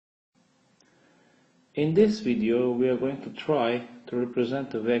In this video, we are going to try to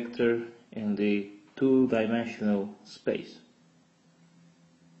represent a vector in the two-dimensional space.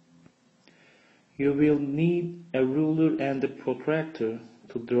 You will need a ruler and a protractor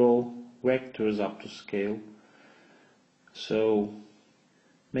to draw vectors up to scale, so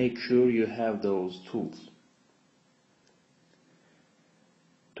make sure you have those tools.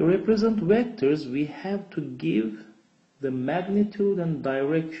 To represent vectors, we have to give the magnitude and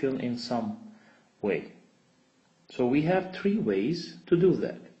direction in some way. So we have three ways to do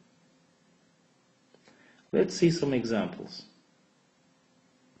that. Let's see some examples.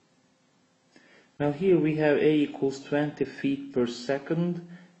 Now here we have a equals 20 feet per second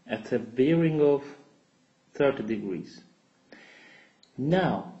at a bearing of 30 degrees.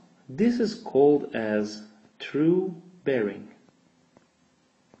 Now this is called as true bearing.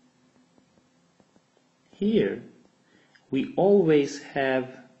 Here we always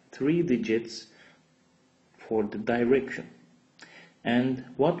have 3 digits for the direction, and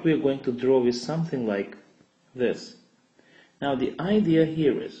what we are going to draw is something like this. Now the idea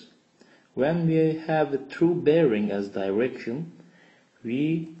here is, when we have a true bearing as direction,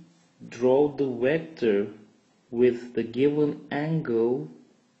 we draw the vector with the given angle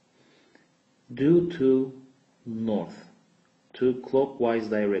due to north, to clockwise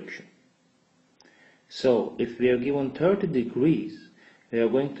direction. So if we are given 30 degrees, we are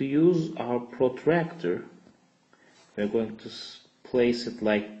going to use our protractor. We are going to place it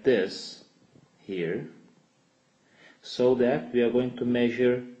like this here, so that we are going to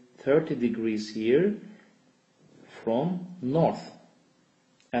measure 30 degrees here from north,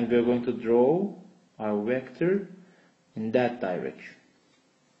 and we are going to draw our vector in that direction.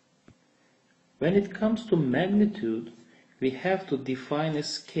 When it comes to magnitude, we have to define a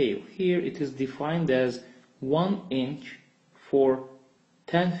scale. Here it is defined as 1 inch for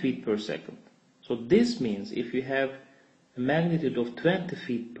 10 feet per second. So this means if you have a magnitude of 20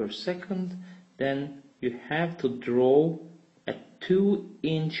 feet per second, then you have to draw a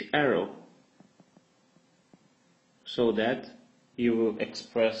 2-inch arrow, so that you will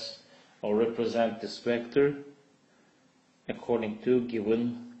express or represent this vector according to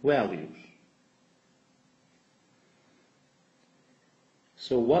given values.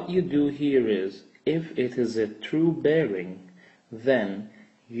 So what you do here is, if it is a true bearing, then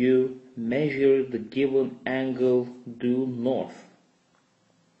you measure the given angle due north,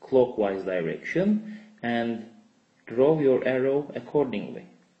 clockwise direction, and draw your arrow accordingly.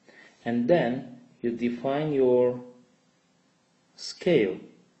 And then you define your scale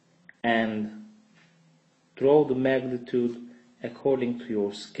and draw the magnitude according to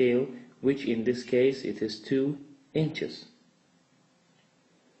your scale, which in this case it is 2 inches.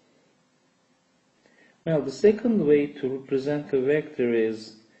 Well, the second way to represent a vector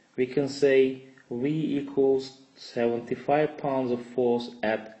is, we can say V equals 75 pounds of force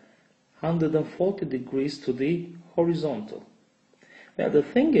at 140 degrees to the horizontal. Now the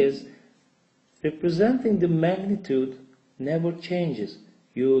thing is, representing the magnitude never changes.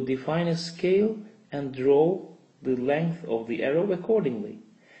 You define a scale and draw the length of the arrow accordingly.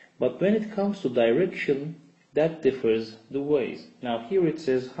 But when it comes to direction, that differs the ways. Now here it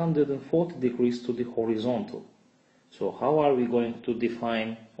says 140 degrees to the horizontal. So how are we going to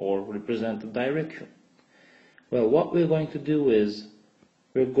define or represent the direction? Well, what we're going to do is,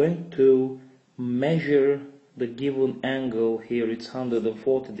 we're going to measure the given angle. Here it's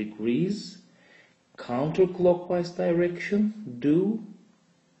 140 degrees, counterclockwise direction, due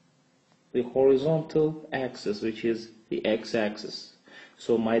the horizontal axis, which is the x-axis.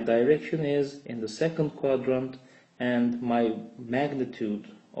 So my direction is in the second quadrant, and my magnitude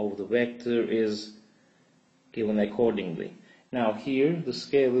of the vector is given accordingly. Now here the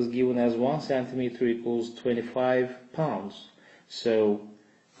scale is given as 1 centimeter equals 25 pounds. So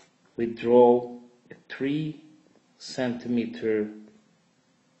we draw a 3 centimeter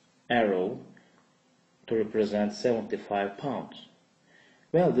arrow to represent 75 pounds.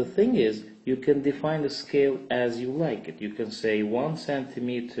 Well, the thing is, you can define the scale as you like it. You can say 1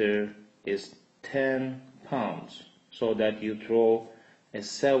 centimeter is 10 pounds, so that you draw a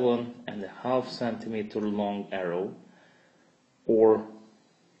 7.5 centimeter long arrow, or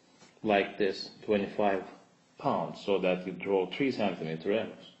like this, 25 pounds, so that you draw 3 centimeter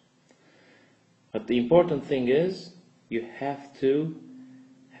arrows. But the important thing is, you have to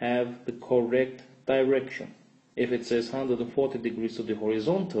have the correct direction. If it says 140 degrees to the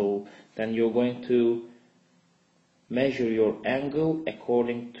horizontal, then you're going to measure your angle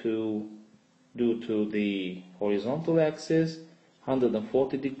according to, due to the horizontal axis,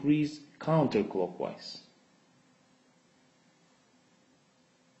 140 degrees counterclockwise.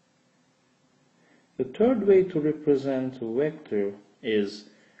 The third way to represent a vector is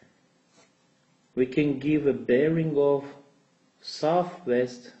we can give a bearing of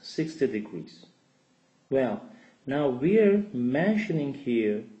southwest 60 degrees. Well, now we're mentioning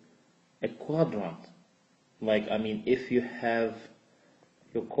here a quadrant. Like, if you have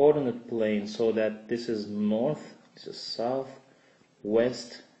your coordinate plane so that this is north, this is south,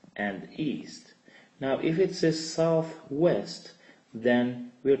 west, and east. Now, if it says southwest,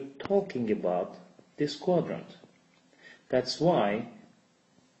 then we're talking about this quadrant. That's why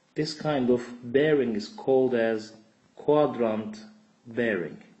this kind of bearing is called as quadrant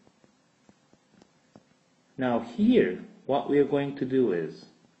bearing. Now here, what we are going to do is,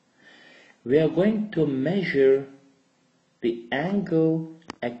 we are going to measure the angle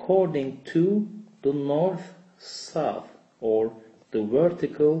according to the north-south, or the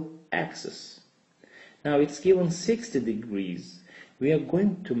vertical axis. Now it's given 60 degrees. We are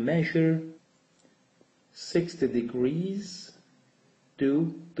going to measure 60 degrees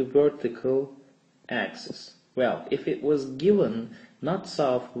to the vertical axis. Well, if it was given not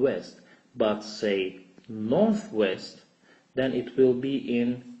southwest, but say northwest, then it will be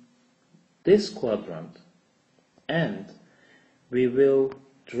in this quadrant, and we will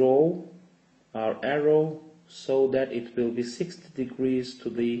draw our arrow so that it will be 60 degrees to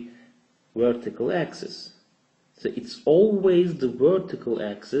the vertical axis. So it's always the vertical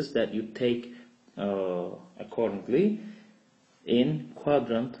axis that you take accordingly in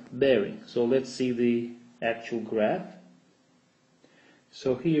quadrant bearing. So let's see the actual graph.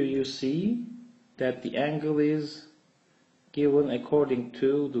 So here you see that the angle is given according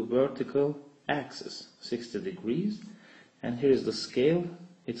to the vertical axis, 60 degrees. And here is the scale.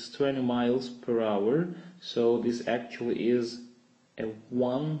 It's 20 miles per hour. So this actually is a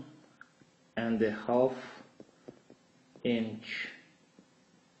 1.5 inch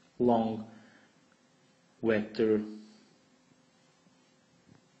long vector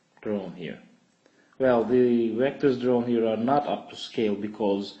drawn here. Well, the vectors drawn here are not up to scale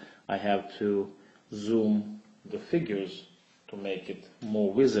because I have to zoom the figures to make it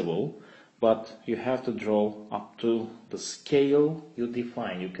more visible, but you have to draw up to the scale you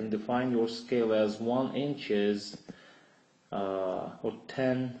define. You can define your scale as 1 inch or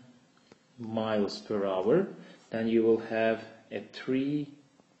 10 miles per hour. Then you will have a 3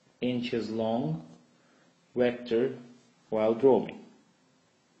 inches long vector while drawing.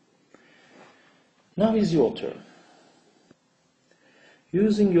 Now is your turn.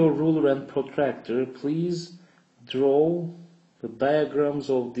 Using your ruler and protractor, please draw the diagrams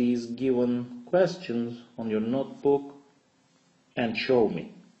of these given questions on your notebook and show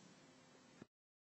me.